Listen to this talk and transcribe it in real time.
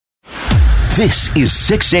This is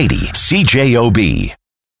 680 CJOB.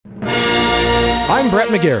 I'm Brett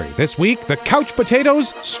McGarry. This week, the Couch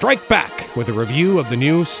Potatoes strike back with a review of the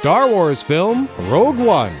new Star Wars film, Rogue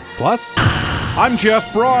One. Plus, I'm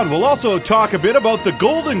Jeff Braun. We'll also talk a bit about the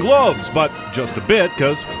Golden Globes, but just a bit,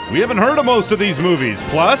 because we haven't heard of most of these movies.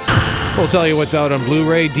 Plus, we'll tell you what's out on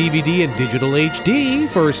Blu-ray, DVD, and digital HD.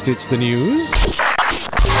 First, it's the news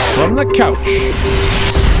from the couch.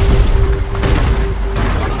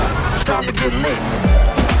 It's time to get lit.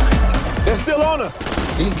 They're still on us.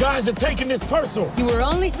 These guys are taking this personal. You were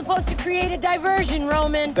only supposed to create a diversion,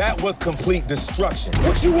 Roman. That was complete destruction.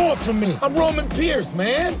 What you want from me? I'm Roman Pierce,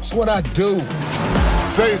 man. It's what I do.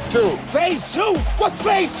 Phase 2. Phase 2? What's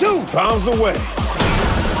phase 2? Pounds away.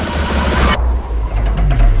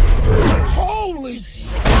 Holy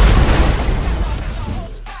shit.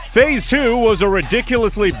 Phase 2 was a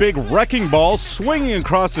ridiculously big wrecking ball swinging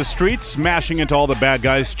across the streets, smashing into all the bad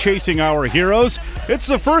guys, chasing our heroes. It's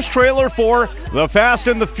the first trailer for The Fast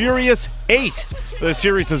and the Furious 8. The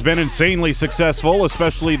series has been insanely successful,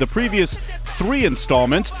 especially the previous 3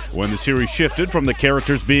 installments, when the series shifted from the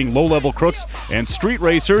characters being low-level crooks and street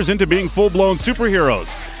racers into being full-blown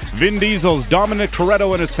superheroes. Vin Diesel's Dominic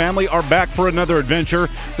Toretto and his family are back for another adventure.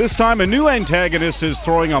 This time, a new antagonist is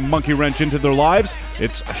throwing a monkey wrench into their lives.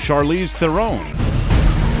 It's Charlize Theron.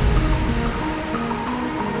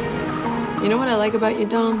 You know what I like about you,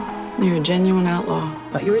 Dom? You're a genuine outlaw,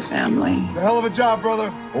 but you're family. A hell of a job, brother.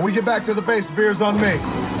 When we get back to the base, beer's on me.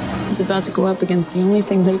 He's about to go up against the only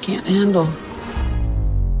thing they can't handle.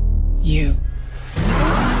 You.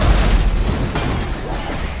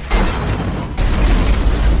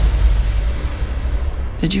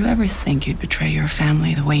 Did you ever think you'd betray your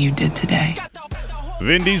family the way you did today?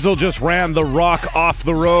 Vin Diesel just ran The Rock off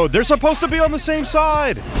the road. They're supposed to be on the same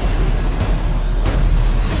side.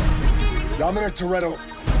 Dominic Toretto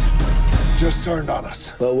just turned on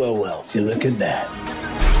us. Well. You look at that.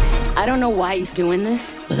 I don't know why he's doing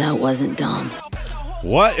this, but that wasn't Dom.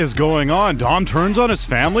 What is going on? Dom turns on his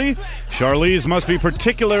family? Charlize must be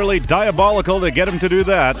particularly diabolical to get him to do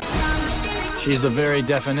that. She's the very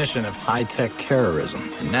definition of high-tech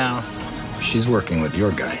terrorism. And now, she's working with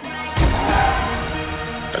your guy.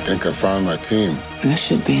 I think I found my team. This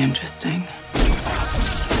should be interesting.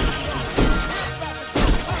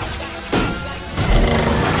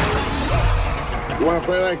 You want to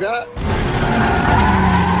play like that?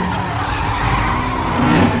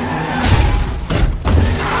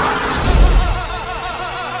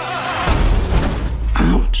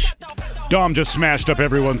 Ouch. Dom just smashed up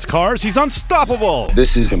everyone's cars. He's unstoppable.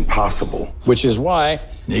 This is impossible. Which is why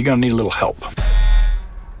you're gonna need a little help.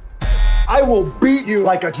 I will beat you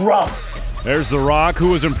like a drum. There's The Rock, who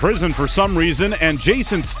was in prison for some reason, and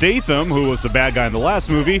Jason Statham, who was the bad guy in the last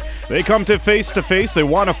movie. They come to face. They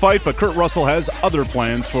want to fight, but Kurt Russell has other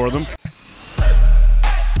plans for them.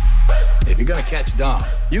 If you're gonna catch Dom,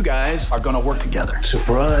 you guys are gonna work together.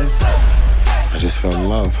 Surprise. I just fell in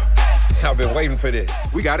love. I've been waiting for this.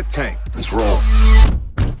 We got a tank. Let's roll.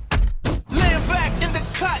 Laying back in the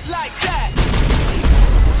cut like that.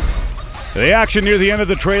 The action near the end of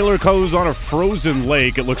the trailer goes on a frozen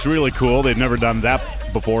lake. It looks really cool. They've never done that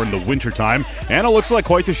before in the wintertime, and it looks like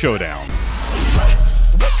quite the showdown.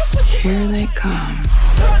 Here they come.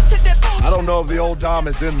 I don't know if the old Dom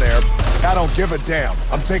is in there. I don't give a damn.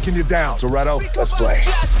 I'm taking you down. Toretto, let's play.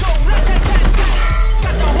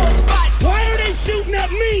 Why are they shooting at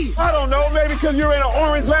me? I don't know. Maybe because you're in an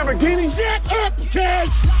orange Lamborghini? Shut up,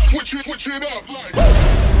 Cash. Switch it up.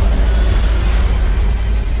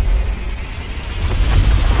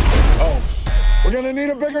 We're gonna need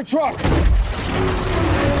a bigger truck.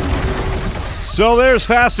 So there's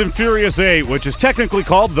Fast and Furious 8, which is technically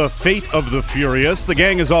called The Fate of the Furious. The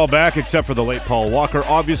gang is all back except for the late Paul Walker,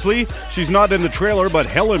 obviously. She's not in the trailer, but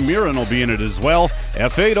Helen Mirren will be in it as well.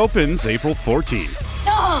 F8 opens April 14th.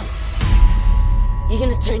 Dom! You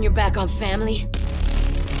gonna turn your back on family?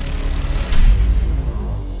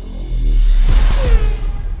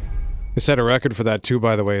 they set a record for that too,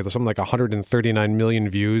 by the way. There's something like 139 million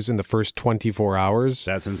views in the first 24 hours.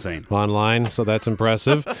 That's insane. Online, so that's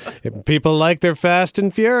impressive. People like their Fast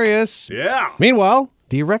and Furious. Yeah. Meanwhile,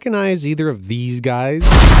 do you recognize either of these guys?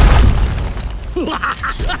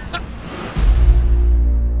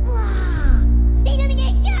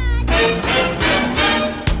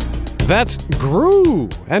 That's Gru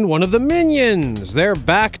and one of the Minions. They're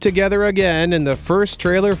back together again in the first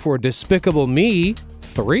trailer for Despicable Me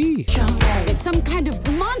 3. It's some kind of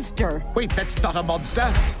monster. Wait, that's not a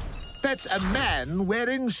monster. That's a man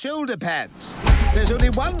wearing shoulder pads. There's only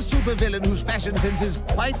one supervillain whose fashion sense is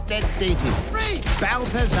quite that dated.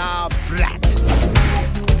 Balthazar Brat.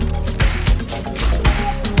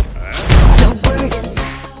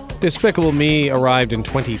 Despicable Me arrived in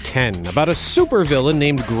 2010, about a supervillain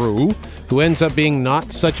named Gru, who ends up being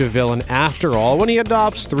not such a villain after all when he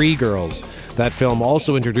adopts 3 girls. That film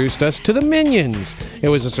also introduced us to the Minions. It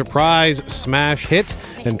was a surprise smash hit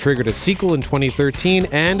and triggered a sequel in 2013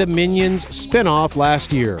 and a Minions spin-off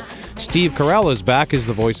last year. Steve Carell is back as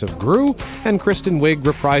the voice of Gru, and Kristen Wiig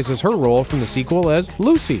reprises her role from the sequel as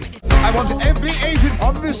Lucy. I want every agent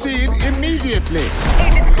on the scene immediately.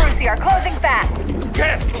 Agents Grucy are closing fast.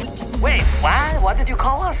 Yes. Wait, what did you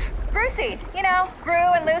call us? Grucy. You know, Gru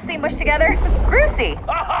and Lucy mushed together. Grucy.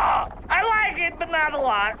 Oh, I like it, but not a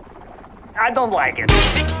lot. I don't like it.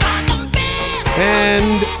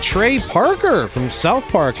 And Trey Parker from South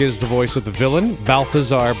Park is the voice of the villain,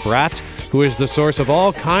 Balthazar Bratt, who is the source of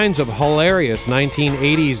all kinds of hilarious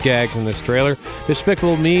 1980s gags in this trailer.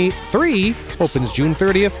 Despicable Me 3 opens June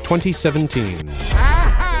 30th, 2017.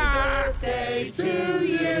 Happy birthday to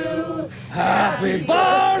you. Happy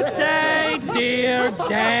birthday, dear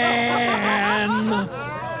Dan.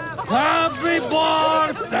 Happy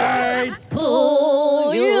birthday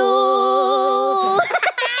to you.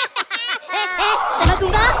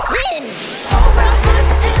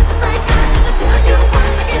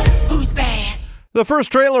 The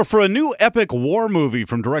first trailer for a new epic war movie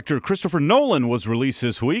from director Christopher Nolan was released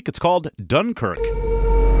this week. It's called Dunkirk.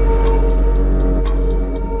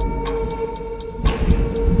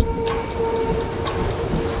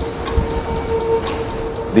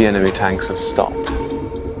 The enemy tanks have stopped.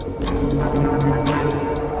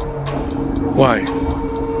 Why?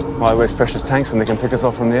 Why waste precious tanks when they can pick us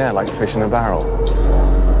off from the air like fish in a barrel?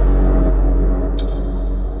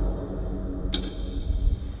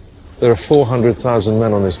 There are 400,000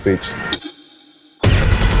 men on this beach.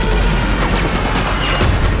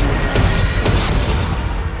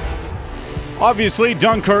 Obviously,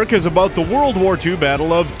 Dunkirk is about the World War II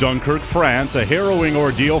Battle of Dunkirk, France, a harrowing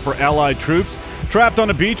ordeal for Allied troops trapped on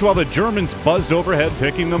a beach while the Germans buzzed overhead,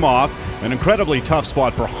 picking them off. An incredibly tough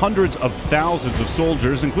spot for hundreds of thousands of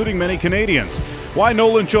soldiers, including many Canadians. Why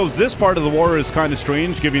Nolan chose this part of the war is kind of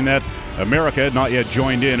strange, given that America had not yet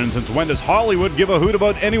joined in, and since when does Hollywood give a hoot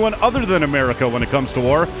about anyone other than America when it comes to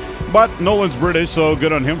war? But Nolan's British, so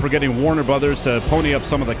good on him for getting Warner Brothers to pony up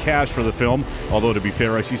some of the cash for the film. Although, to be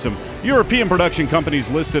fair, I see some European production companies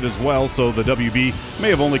listed as well, so the WB may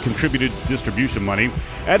have only contributed distribution money.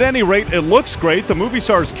 At any rate, it looks great. The movie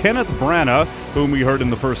stars Kenneth Branagh, whom we heard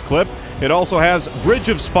in the first clip. It also has Bridge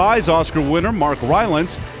of Spies Oscar winner Mark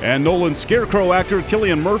Rylance and Nolan's Scarecrow actor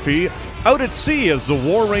Cillian Murphy out at sea as the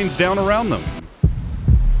war rains down around them.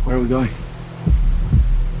 Where are we going?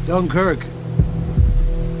 Dunkirk.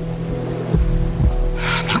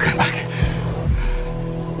 I'm not going back.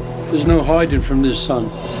 There's no hiding from this, son.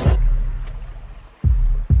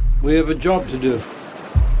 We have a job to do.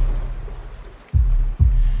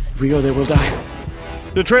 If we go there, we'll die.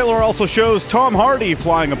 The trailer also shows Tom Hardy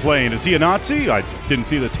flying a plane. Is he a Nazi? I didn't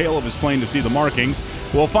see the tail of his plane to see the markings.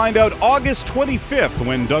 We'll find out August 25th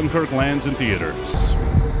when Dunkirk lands in theaters.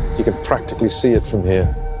 You can practically see it from here.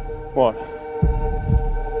 What?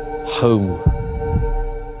 Home.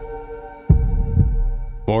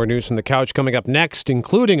 More news from the couch coming up next,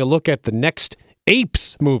 including a look at the next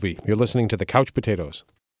Apes movie. You're listening to The Couch Potatoes.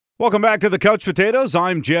 Welcome back to The Couch Potatoes.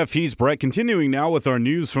 I'm Jeff. He's Brett. Continuing now with our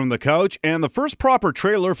news from the couch. And the first proper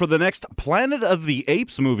trailer for the next Planet of the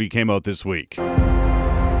Apes movie came out this week. I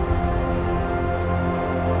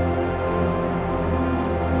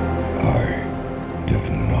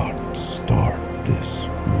did not start this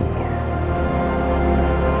war.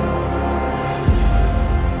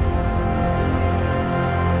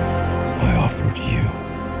 I offered you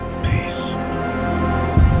peace.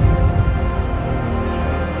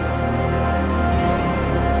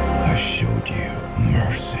 I showed you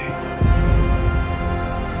mercy.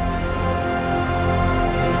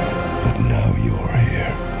 But now you're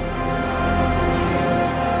here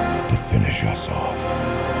to finish us off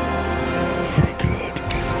for good.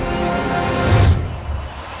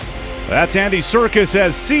 That's Andy Serkis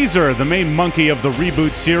as Caesar, the main monkey of the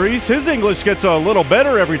reboot series. His English gets a little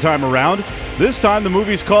better every time around. This time the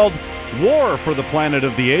movie's called War for the Planet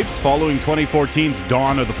of the Apes, following 2014's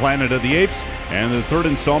Dawn of the Planet of the Apes, and the third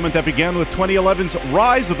installment that began with 2011's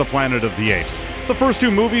Rise of the Planet of the Apes. The first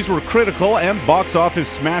 2 movies were critical and box office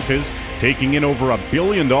smashes, taking in over $1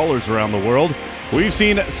 billion around the world. We've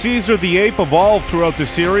seen Caesar the Ape evolve throughout the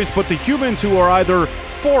series, but the humans who are either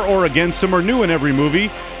for or against him are new in every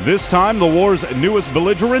movie. This time, the war's newest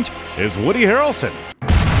belligerent is Woody Harrelson.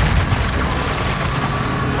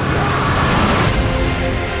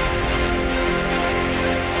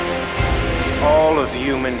 All of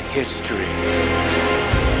human history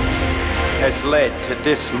has led to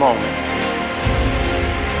this moment.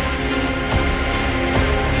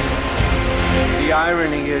 The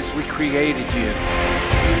irony is we created you.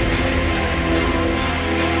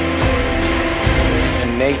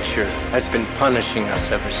 And nature has been punishing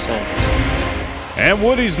us ever since. And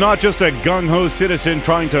Woody's not just a gung-ho citizen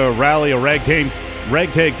trying to rally a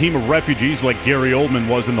ragtag team of refugees like Gary Oldman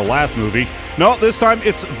was in the last movie. No, this time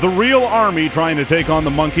it's the real army trying to take on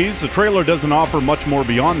the monkeys. The trailer doesn't offer much more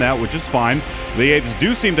beyond that, which is fine. The apes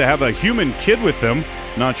do seem to have a human kid with them.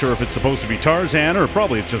 Not sure if it's supposed to be Tarzan or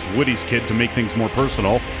probably it's just Woody's kid to make things more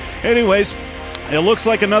personal. Anyways, it looks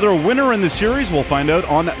like another winner in the series. We'll find out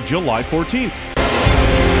on July 14th.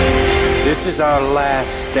 This is our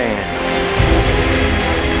last stand.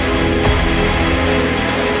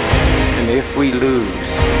 And if we lose,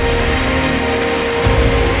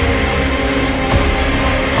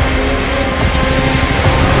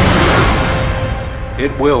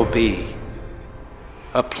 it will be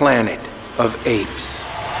a planet of apes.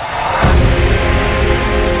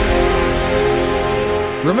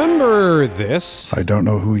 Remember this? I don't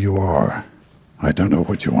know who you are. I don't know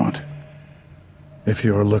what you want. If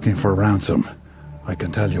you are looking for ransom, I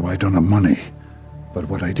can tell you I don't have money. But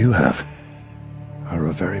what I do have are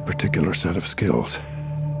a very particular set of skills.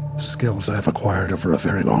 Skills I've acquired over a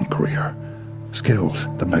very long career. Skills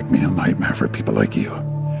that make me a nightmare for people like you.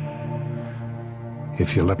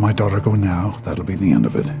 If you let my daughter go now, that'll be the end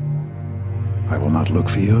of it. I will not look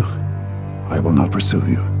for you. I will not pursue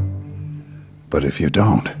you. But if you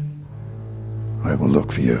don't, I will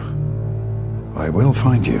look for you. I will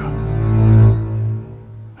find you.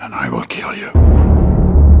 And I will kill you.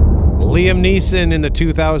 Liam Neeson in the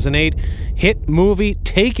 2008 hit movie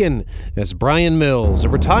Taken as Brian Mills, a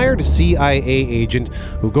retired CIA agent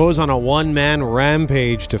who goes on a one-man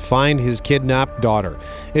rampage to find his kidnapped daughter.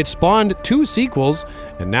 It spawned 2 sequels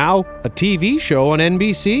and now a TV show on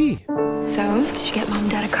NBC. So, did you get Mom and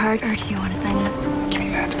Dad a card, or do you want to sign this? Give me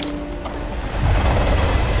that.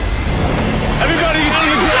 Everybody on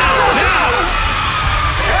the ground, now!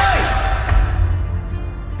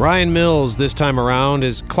 Brian Mills this time around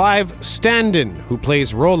is Clive Standen, who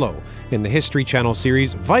plays Rollo in the History Channel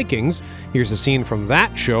series Vikings. Here's a scene from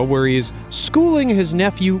that show where he is schooling his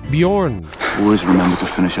nephew Bjorn. Always remember to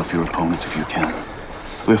finish off your opponent if you can.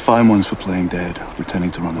 We're fine ones for playing dead,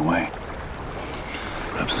 pretending to run away.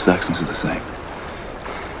 Perhaps the Saxons are the same.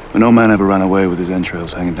 But no man ever ran away with his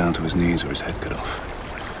entrails hanging down to his knees or his head cut off.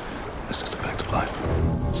 That's just a fact of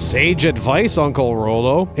life. Sage advice, Uncle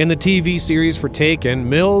Rollo. In the TV series for Taken,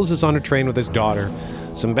 Mills is on a train with his daughter.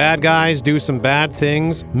 Some bad guys do some bad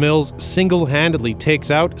things. Mills single-handedly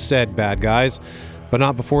takes out said bad guys, but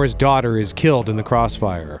not before his daughter is killed in the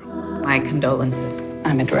crossfire. My condolences.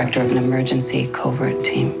 I'm a director of an emergency covert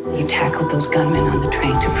team. You tackled those gunmen on the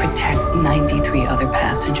train to protect 93 other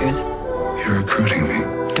passengers. You're recruiting me.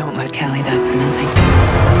 Don't let Callie die for nothing.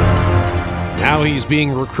 Now he's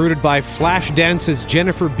being recruited by Flashdance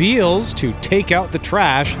Jennifer Beals to take out the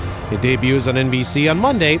trash. It debuts on NBC on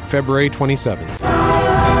Monday, February 27th.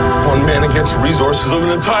 One man against resources of an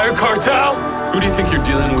entire cartel? Who do you think you're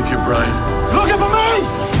dealing with here, Brian? Looking for me?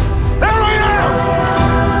 There I am!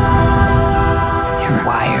 You're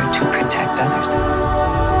wired to protect others.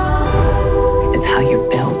 It's how you're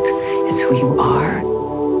built. It's who you are.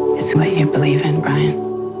 It's what you believe in,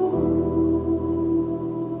 Brian.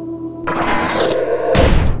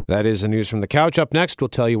 That is the news from the couch. Up next, we'll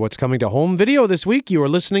tell you what's coming to home video this week. You are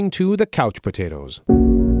listening to The Couch Potatoes.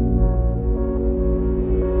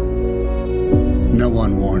 No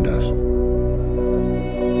one warned us.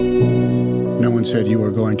 No one said you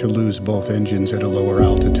were going to lose both engines at a lower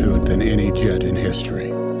altitude than any jet in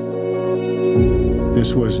history.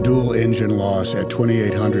 This was dual engine loss at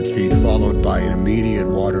 2,800 feet, followed by an immediate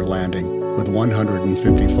water landing with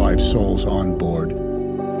 155 souls on board.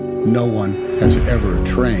 No one has ever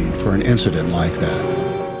trained for an incident like that.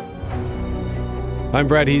 I'm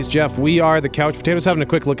Brad, he's Jeff. We are the Couch Potatoes, having a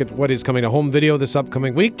quick look at what is coming to home video this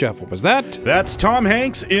upcoming week. Jeff, what was that? That's Tom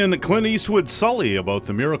Hanks in Clint Eastwood's Sully about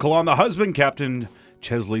the miracle on the husband, Captain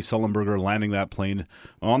Chesley Sullenberger, landing that plane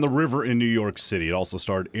on the river in New York City. It also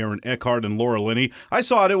starred Aaron Eckhart and Laura Linney. I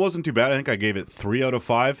saw it. It wasn't too bad. I think I gave it 3 out of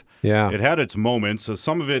 5. Yeah. It had its moments. So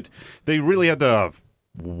some of it, they really had to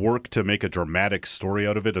work to make a dramatic story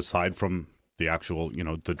out of it, aside from the actual,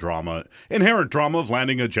 the drama, inherent drama of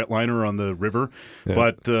landing a jetliner on the river. Yeah.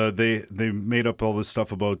 But they made up all this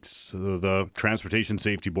stuff about the Transportation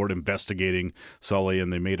Safety Board investigating Sully,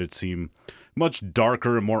 and they made it seem much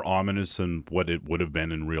darker and more ominous than what it would have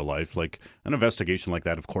been in real life. Like, an investigation like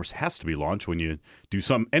that, of course, has to be launched when you do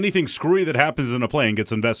anything screwy that happens in a plane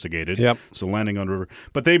gets investigated. Yep. So landing on river.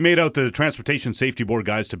 But they made out the Transportation Safety Board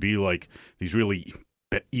guys to be like these really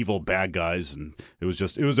evil bad guys, and it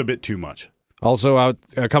was a bit too much. Also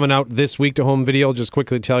coming out this week to home video, just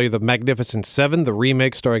quickly tell you The Magnificent Seven, the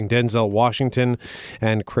remake starring Denzel Washington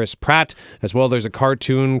and Chris Pratt. As well, there's a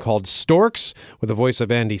cartoon called Storks with the voice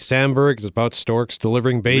of Andy Samberg. It's about storks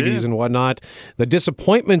delivering babies and whatnot. The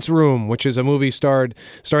Disappointments Room, which is a movie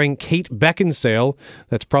starring Kate Beckinsale.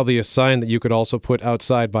 That's probably a sign that you could also put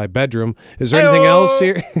outside my bedroom. Is there anything else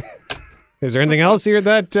here? Is there anything else here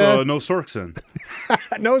that... So no storks then?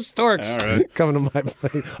 No storks. All right. Coming to my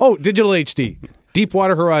place. Oh, Digital HD.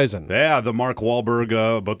 Deepwater Horizon. Yeah, the Mark Wahlberg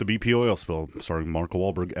about the BP oil spill, starring Mark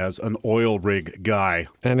Wahlberg as an oil rig guy.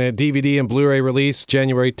 And a DVD and Blu-ray release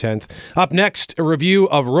January 10th. Up next, a review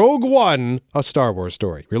of Rogue One, a Star Wars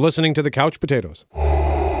story. You're listening to The Couch Potatoes.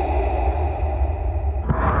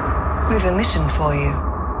 We've a mission for you.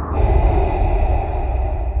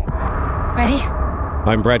 Ready?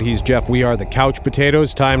 I'm Brett, he's Jeff. We are The Couch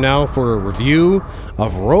Potatoes. Time now for a review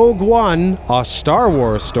of Rogue One, a Star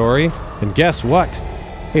Wars story. And guess what?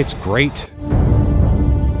 It's great.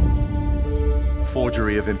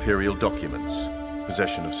 Forgery of Imperial documents,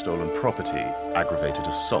 possession of stolen property, aggravated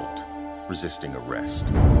assault, resisting arrest.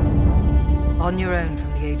 On your own from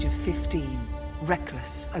the age of 15.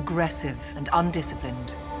 Reckless, aggressive, and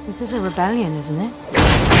undisciplined. This is a rebellion, isn't it?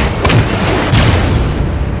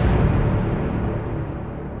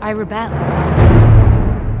 I rebel.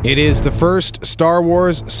 It is the first Star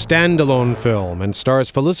Wars standalone film and stars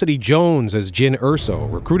Felicity Jones as Jyn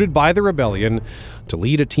Erso, recruited by the rebellion to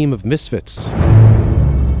lead a team of misfits.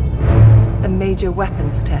 A major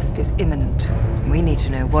weapons test is imminent. We need to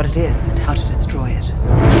know what it is and how to destroy it.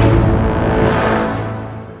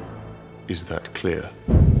 Is that clear?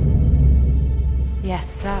 Yes,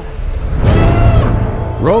 sir.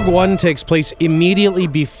 Rogue One takes place immediately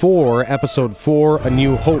before Episode 4, A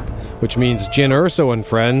New Hope, which means Jyn Erso and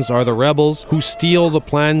friends are the rebels who steal the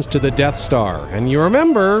plans to the Death Star. And you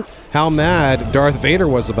remember how mad Darth Vader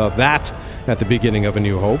was about that at the beginning of A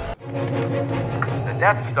New Hope. The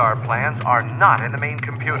Death Star plans are not in the main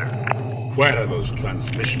computer. Where are those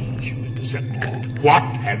transmissions you intercepted? What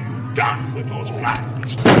have you done with those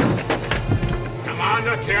plans?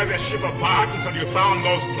 Commander, tear this ship apart until you found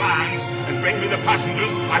those plans and bring me the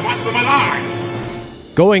passengers. I want them alive.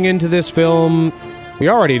 Going into this film, we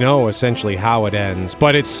already know essentially how it ends,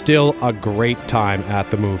 but it's still a great time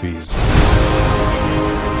at the movies.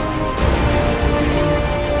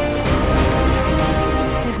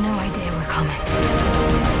 They've no idea we're coming.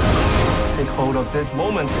 Take hold of this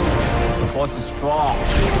moment. The Force is strong.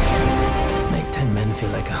 Make 10 men feel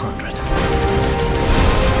like 100.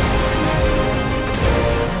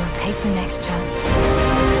 Take the next chance.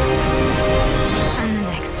 And the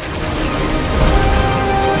next.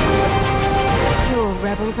 You're all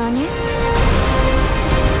rebels, aren't you?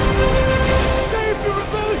 Save the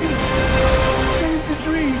rebellion! Save the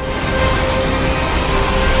dream!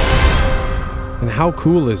 And how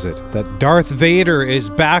cool is it that Darth Vader is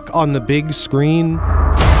back on the big screen?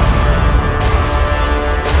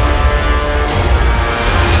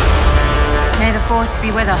 May the Force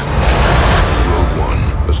be with us. Rogue One,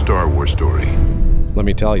 a Star Wars story. Let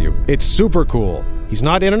me tell you, it's super cool. He's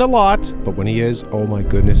not in it a lot, but when he is, oh my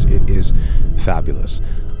goodness, it is fabulous.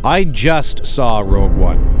 I just saw Rogue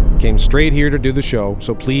One. Came straight here to do the show,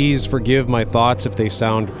 so please forgive my thoughts if they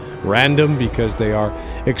sound random because they are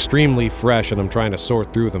extremely fresh and I'm trying to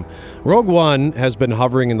sort through them. Rogue One has been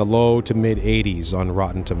hovering in the low to mid 80s on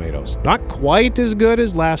Rotten Tomatoes. Not quite as good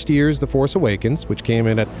as last year's The Force Awakens, which came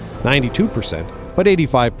in at 92%, but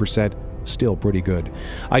 85%. Still pretty good.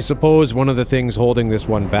 I suppose one of the things holding this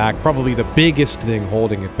one back, probably the biggest thing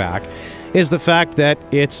holding it back, is the fact that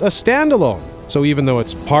it's a standalone. So even though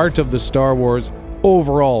it's part of the Star Wars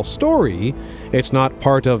overall story, it's not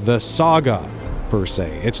part of the saga, per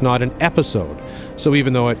se. It's not an episode. So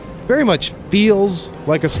even though it very much feels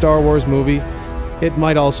like a Star Wars movie, it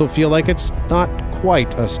might also feel like it's not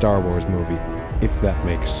quite a Star Wars movie, if that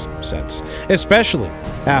makes sense. Especially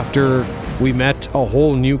after we met a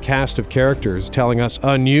whole new cast of characters telling us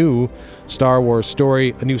a new Star Wars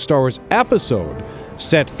story, a new Star Wars episode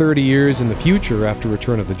set 30 years in the future after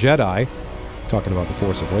Return of the Jedi, talking about The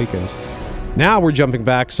Force Awakens. Now we're jumping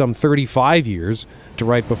back some 35 years to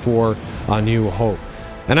right before A New Hope.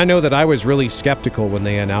 And I know that I was really skeptical when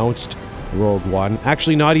they announced Rogue One.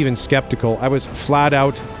 Actually, not even skeptical. I was flat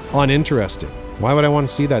out uninterested. Why would I want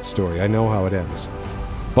to see that story? I know how it ends.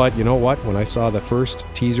 But you know what? When I saw the first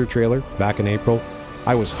teaser trailer back in April,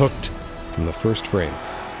 I was hooked from the first frame.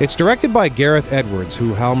 It's directed by Gareth Edwards,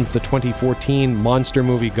 who helmed the 2014 monster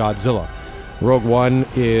movie Godzilla. Rogue One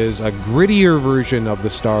is a grittier version of the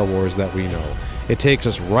Star Wars that we know. It takes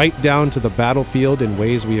us right down to the battlefield in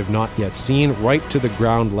ways we have not yet seen, right to the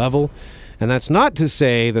ground level. And that's not to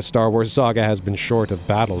say the Star Wars saga has been short of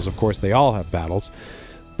battles. Of course, they all have battles.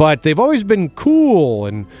 But they've always been cool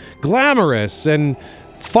and glamorous and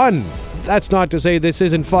fun. That's not to say this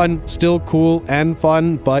isn't fun. Still cool and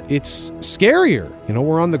fun, but it's scarier. You know,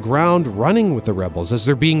 we're on the ground running with the rebels as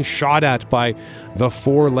they're being shot at by the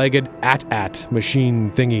four-legged AT-AT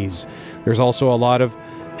machine thingies. There's also a lot of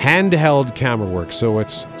handheld camera work, so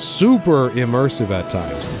it's super immersive at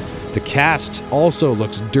times. The cast also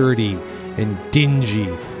looks dirty and dingy,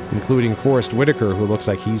 including Forrest Whitaker, who looks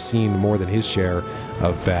like he's seen more than his share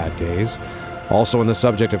of bad days. Also on the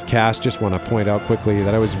subject of cast, just want to point out quickly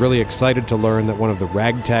that I was really excited to learn that one of the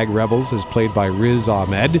ragtag rebels is played by Riz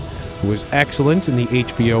Ahmed, who was excellent in the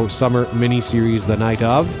HBO summer miniseries The Night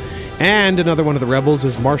Of. And another one of the rebels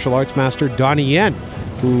is martial arts master Donnie Yen,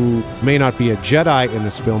 who may not be a Jedi in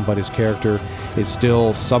this film, but his character is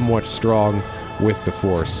still somewhat strong with the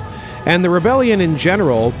Force. And the rebellion in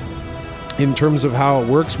general, in terms of how it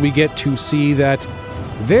works, we get to see that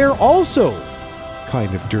they're also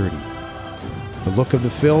kind of dirty. The look of the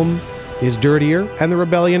film is dirtier, and the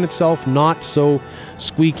rebellion itself not so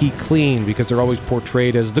squeaky clean, because they're always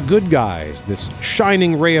portrayed as the good guys, this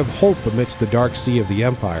shining ray of hope amidst the dark sea of the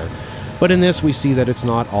Empire. But in this, we see that it's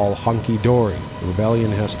not all hunky-dory. The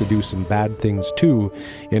rebellion has to do some bad things too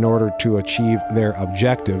in order to achieve their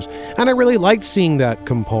objectives. And I really liked seeing that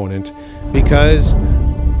component, because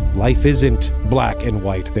life isn't black and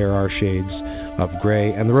white. There are shades of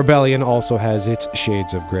gray, and the rebellion also has its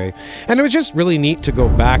shades of gray. And it was just really neat to go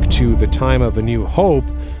back to the time of A New Hope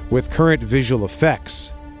with current visual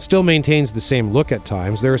effects. Still maintains the same look at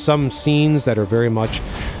times. There are some scenes that are very much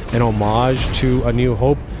an homage to A New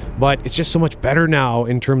Hope, but it's just so much better now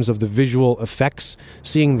in terms of the visual effects.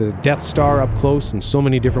 Seeing the Death Star up close in so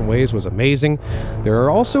many different ways was amazing. There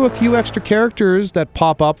are also a few extra characters that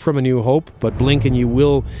pop up from A New Hope, but blink and you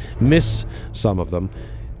will miss some of them.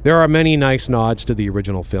 There are many nice nods to the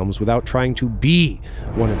original films without trying to be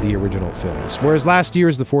one of the original films. Whereas last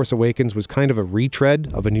year's The Force Awakens was kind of a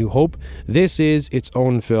retread of A New Hope, this is its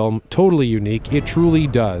own film, totally unique. It truly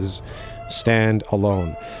does stand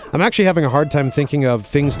alone. I'm actually having a hard time thinking of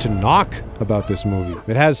things to knock about this movie.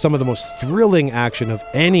 It has some of the most thrilling action of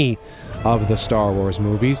any of the Star Wars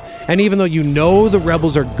movies, and even though you know the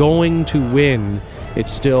rebels are going to win,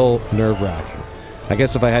 it's still nerve-wracking. I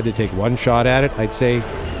guess if I had to take one shot at it, I'd say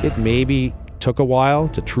it maybe took a while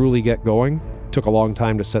to truly get going. Took a long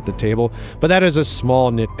time to set the table, but that is a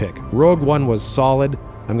small nitpick. Rogue One was solid.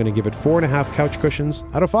 I'm going to give it 4.5 couch cushions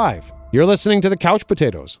out of 5. You're listening to The Couch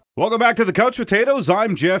Potatoes. Welcome back to The Couch Potatoes.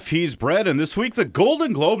 I'm Jeff, he's Brett, and this week the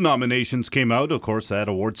Golden Globe nominations came out. Of course, that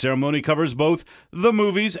award ceremony covers both the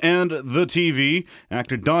movies and the TV.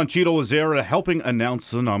 Actor Don Cheadle was there helping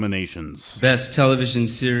announce the nominations. Best Television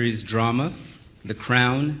Series Drama, The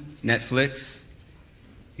Crown, Netflix,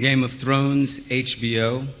 Game of Thrones,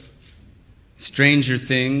 HBO, Stranger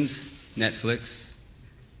Things, Netflix,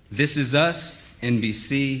 This Is Us,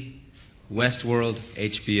 NBC, Westworld,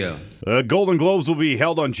 HBO. Golden Globes will be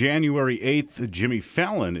held on January 8th. Jimmy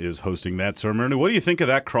Fallon is hosting that ceremony. What do you think of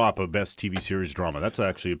that crop of Best TV Series Drama? That's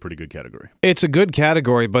actually a pretty good category. It's a good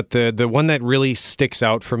category, but the one that really sticks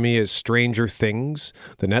out for me is Stranger Things,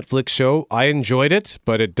 the Netflix show. I enjoyed it,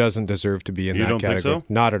 but it doesn't deserve to be in that category. You don't think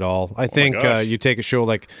so? Not at all. I think you take a show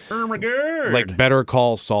like Better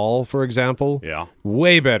Call Saul, for example. Yeah.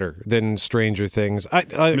 Way better than Stranger Things.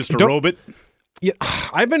 Mr. Robot. Yeah,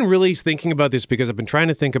 I've been really thinking about this because I've been trying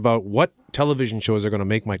to think about what television shows are going to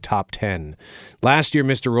make my top 10. Last year,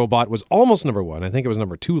 Mr. Robot was almost number 1. I think it was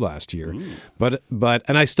number 2 last year. But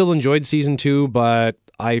I still enjoyed season 2, but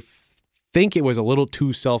I think it was a little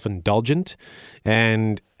too self-indulgent.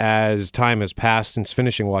 And as time has passed since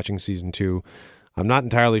finishing watching season 2, I'm not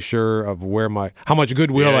entirely sure of how much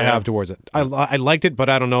goodwill I have towards it. I liked it, but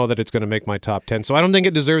I don't know that it's going to make my top 10. So I don't think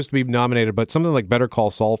it deserves to be nominated, but something like Better Call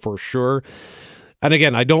Saul for sure. And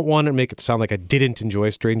again, I don't want to make it sound like I didn't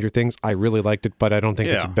enjoy Stranger Things. I really liked it, but I don't think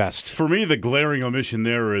it's best. For me, the glaring omission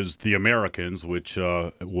there is The Americans, which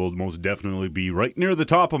will most definitely be right near the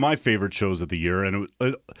top of my favorite shows of the year. And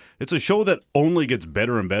it's a show that only gets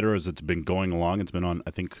better and better as it's been going along. It's been on,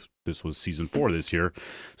 I think, This was season 4 this year.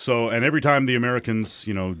 So, and every time the Americans,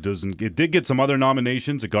 it did get some other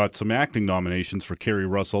nominations. It got some acting nominations for Kerry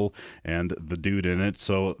Russell and the dude in it.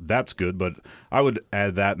 So that's good. But I would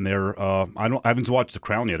add that in there. I haven't watched The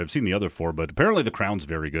Crown yet. I've seen the other 4, but apparently The Crown's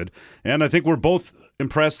very good. And I think we're both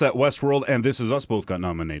impressed that Westworld and This Is Us both got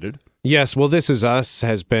nominated. Yes, well, This Is Us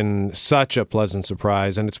has been such a pleasant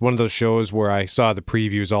surprise, and it's one of those shows where I saw the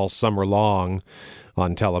previews all summer long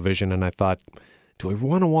on television, and I thought, do I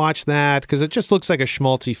want to watch that? Because it just looks like a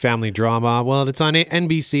schmaltzy family drama. Well, it's on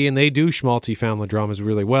NBC, and they do schmaltzy family dramas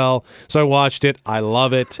really well. So I watched it. I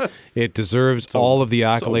love it. It deserves all of the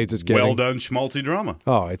accolades it's getting. Well done schmaltzy drama.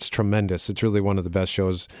 Oh, it's tremendous. It's really one of the best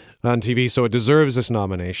shows on TV, so it deserves this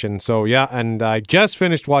nomination. So, yeah, and I just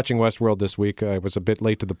finished watching Westworld this week. I was a bit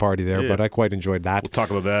late to the party there, but I quite enjoyed that. We'll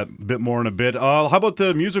talk about that a bit more in a bit. How about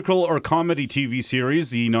the musical or comedy TV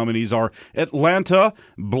series? The nominees are Atlanta,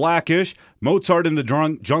 Blackish, Mozart in the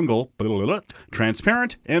Jungle,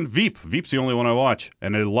 Transparent, and Veep. Veep's the only one I watch,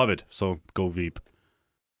 and I love it, so go Veep.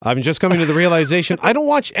 I'm just coming to the realization I don't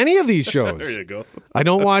watch any of these shows. There you go. I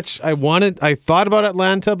don't watch. I thought about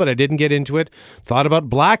Atlanta, but I didn't get into it. Thought about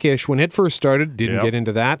Blackish when it first started. Didn't get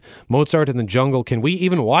into that. Mozart in the Jungle. Can we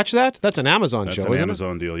even watch that? That's an Amazon show, isn't it? That's an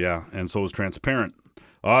Amazon deal, yeah. And so is Transparent.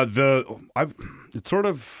 I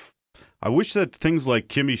wish that things like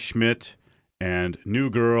Kimmy Schmidt and New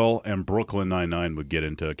Girl and Brooklyn Nine-Nine would get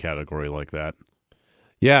into a category like that.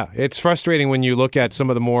 Yeah, it's frustrating when you look at some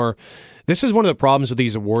of the more... This is one of the problems with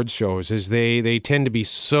these awards shows is they tend to be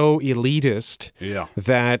so elitist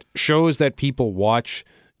that shows that people watch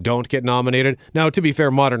don't get nominated. Now, to be fair,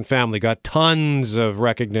 Modern Family got tons of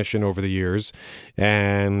recognition over the years,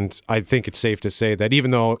 and I think it's safe to say that even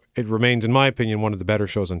though it remains, in my opinion, one of the better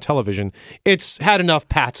shows on television, it's had enough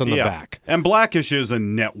pats on the back. And Blackish is a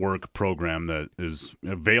network program that is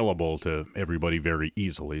available to everybody very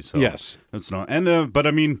easily. So yes, it's not. And but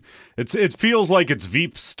I mean, it feels like it's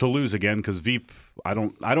Veep's to lose again because Veep. I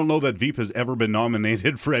don't know that Veep has ever been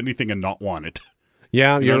nominated for anything and not won it.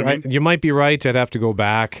 Yeah, you're right. You might be right. I'd have to go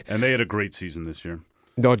back. And they had a great season this year.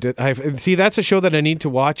 No, see, that's a show that I need to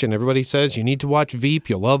watch, and everybody says you need to watch Veep.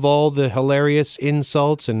 You'll love all the hilarious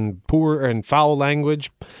insults and poor and foul language.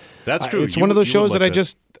 That's true. It's one of those shows that I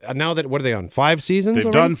just now that what are they on 5 seasons? They've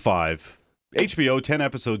already? done 5. HBO, 10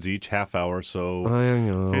 episodes each, half hour, so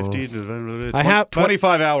 50. I have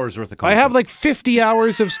 25 hours worth of content. I have like 50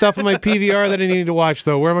 hours of stuff on my PVR that I need to watch,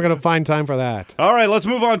 though. Where am I going to find time for that? All right, let's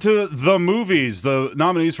move on to the movies. The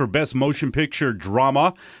nominees for Best Motion Picture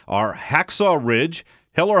Drama are Hacksaw Ridge,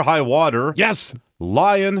 Hell or High Water. Yes.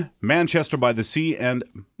 Lion, Manchester by the Sea, and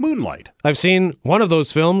Moonlight. I've seen one of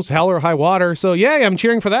those films, Hell or High Water, so yay, I'm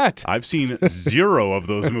cheering for that. I've seen 0 of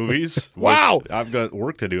those movies. Wow. I've got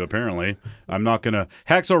work to do, apparently. I'm not going to...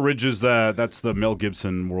 Hacksaw Ridge is that's the Mel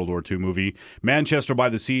Gibson World War II movie. Manchester by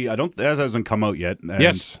the Sea, that hasn't come out yet.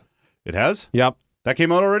 Yes. It has? Yep. That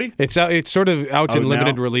came out already? It's out. It's sort of out in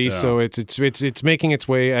limited release, yeah. so it's making its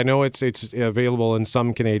way. I know it's available in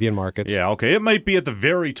some Canadian markets. Yeah, okay. It might be at the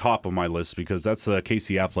very top of my list because that's the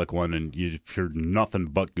Casey Affleck one, and you've heard nothing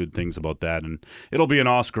but good things about that, and it'll be an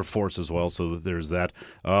Oscar force as well. So there's that.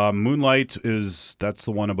 Moonlight that's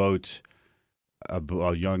the one about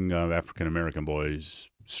a young African American boy's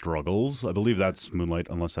struggles. I believe that's Moonlight,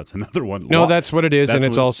 unless that's another one. No, that's what it is, and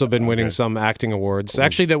it's also been winning some acting awards. Cool.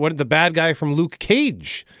 Actually, the bad guy from Luke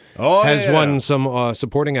Cage has won some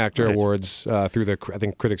supporting actor awards through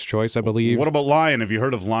the Critics' Choice, I believe. What about Lion? Have you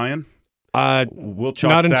heard of Lion? We'll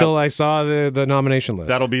not until I saw the nomination list.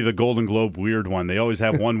 That'll be the Golden Globe weird one. They always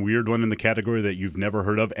have one weird one in the category that you've never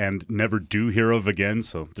heard of and never do hear of again,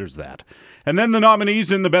 so there's that. And then the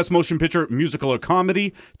nominees in the Best Motion Picture, Musical or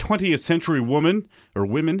Comedy, 20th Century Women,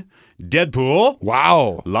 Deadpool,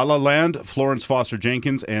 wow, La La Land, Florence Foster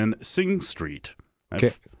Jenkins, and Sing Street.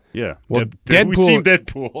 Okay. Yeah. Well, we've seen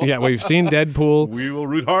Deadpool. Yeah, we've seen Deadpool. We will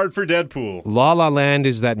root hard for Deadpool. La La Land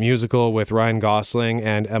is that musical with Ryan Gosling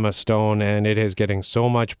and Emma Stone, and it is getting so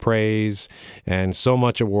much praise and so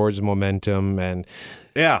much awards momentum. And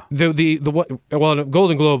yeah,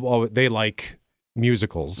 Golden Globe, they like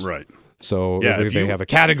musicals, right? So they have a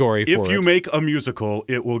category for it. If you make a musical,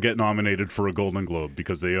 it will get nominated for a Golden Globe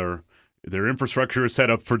because their infrastructure is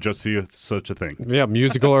set up for just such a thing. Yeah,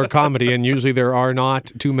 musical or comedy, and usually there are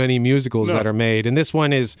not too many musicals that are made. And this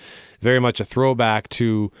one is very much a throwback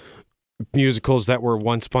to musicals that were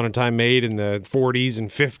once upon a time made in the 40s and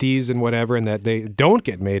 50s and whatever, and that they don't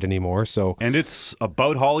get made anymore. And it's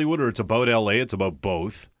about Hollywood or it's about LA. It's about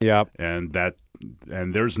both. Yeah. And that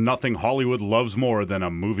And there's nothing Hollywood loves more than a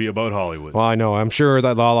movie about Hollywood. Well, I know. I'm sure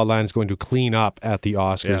that La La Land's going to clean up at the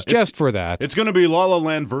Oscars just for that. It's going to be La La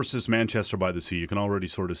Land versus Manchester by the Sea. You can already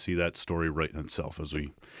sort of see that story right in itself as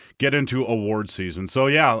we get into award season. So,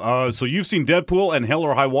 so you've seen Deadpool and Hell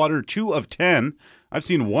or High Water, 2 of 10. I've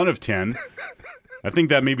seen 1 of 10. I think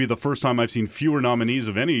that may be the first time I've seen fewer nominees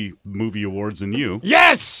of any movie awards than you.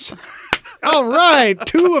 Yes! All right,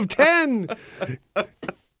 2 of 10.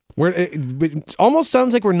 It almost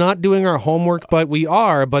sounds like we're not doing our homework, but we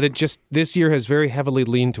are. But it just, this year has very heavily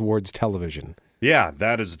leaned towards television. Yeah,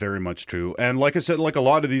 that is very much true. And like I said, like a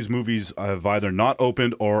lot of these movies have either not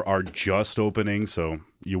opened or are just opening, so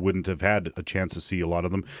you wouldn't have had a chance to see a lot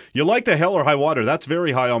of them. You like the Hell or High Water. That's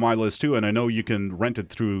very high on my list, too, and I know you can rent it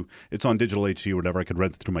through, it's on digital HD or whatever. I could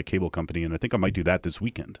rent it through my cable company, and I think I might do that this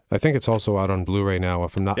weekend. I think it's also out on Blu-ray now,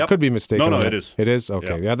 if I'm not, could be mistaken. No, it is. It is?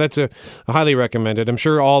 Okay. Yeah, that's a highly recommended. I'm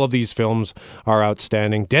sure all of these films are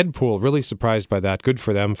outstanding. Deadpool, really surprised by that. Good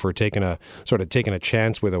for them for taking a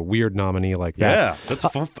chance with a weird nominee like that. Yeah, that's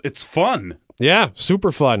fun. It's fun. Yeah,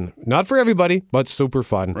 super fun. Not for everybody, but super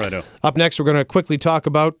fun. Righto. Up next, we're going to quickly talk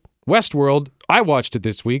about Westworld. I watched it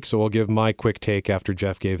this week, so I'll give my quick take after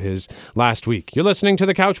Jeff gave his last week. You're listening to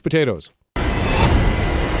The Couch Potatoes.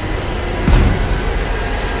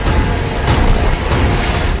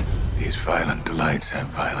 These violent delights have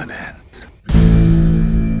violent ends.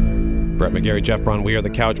 Brett McGarry, Jeff Braun, we are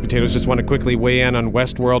The Couch Potatoes. Just want to quickly weigh in on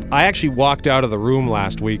Westworld. I actually walked out of the room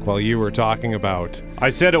last week while you were talking about...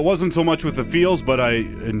 I said it wasn't so much with the feels, but I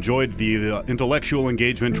enjoyed the intellectual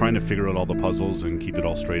engagement, trying to figure out all the puzzles and keep it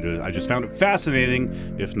all straight. I just found it fascinating,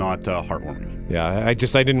 if not heartwarming. Yeah, I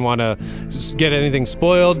didn't want to get anything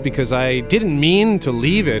spoiled because I didn't mean to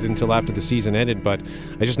leave it until after the season ended, but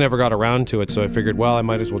I just never got around to it, so I figured, well, I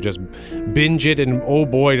might as well just binge it, and oh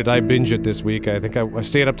boy, did I binge it this week. I think I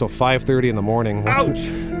stayed up till 5:30 in the morning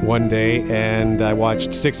one day, and I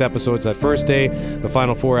watched 6 episodes that first day, the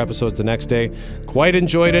final 4 episodes the next day. Quite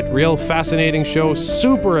enjoyed it. Real fascinating show,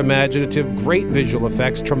 super imaginative, great visual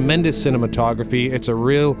effects, tremendous cinematography. It's a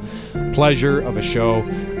real pleasure of a show.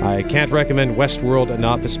 I can't recommend Westworld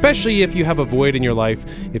enough, especially if you have a void in your life.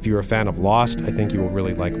 If you're a fan of Lost, I think you will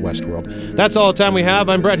really like Westworld. That's all the time we have.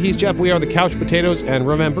 I'm Brett, he's Jeff, we are The Couch Potatoes, and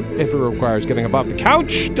remember, if it requires getting above the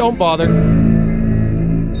couch, don't bother.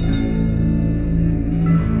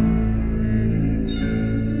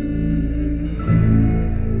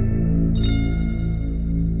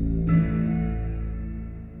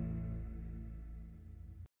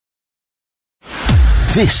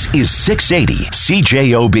 This is 680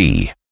 CJOB.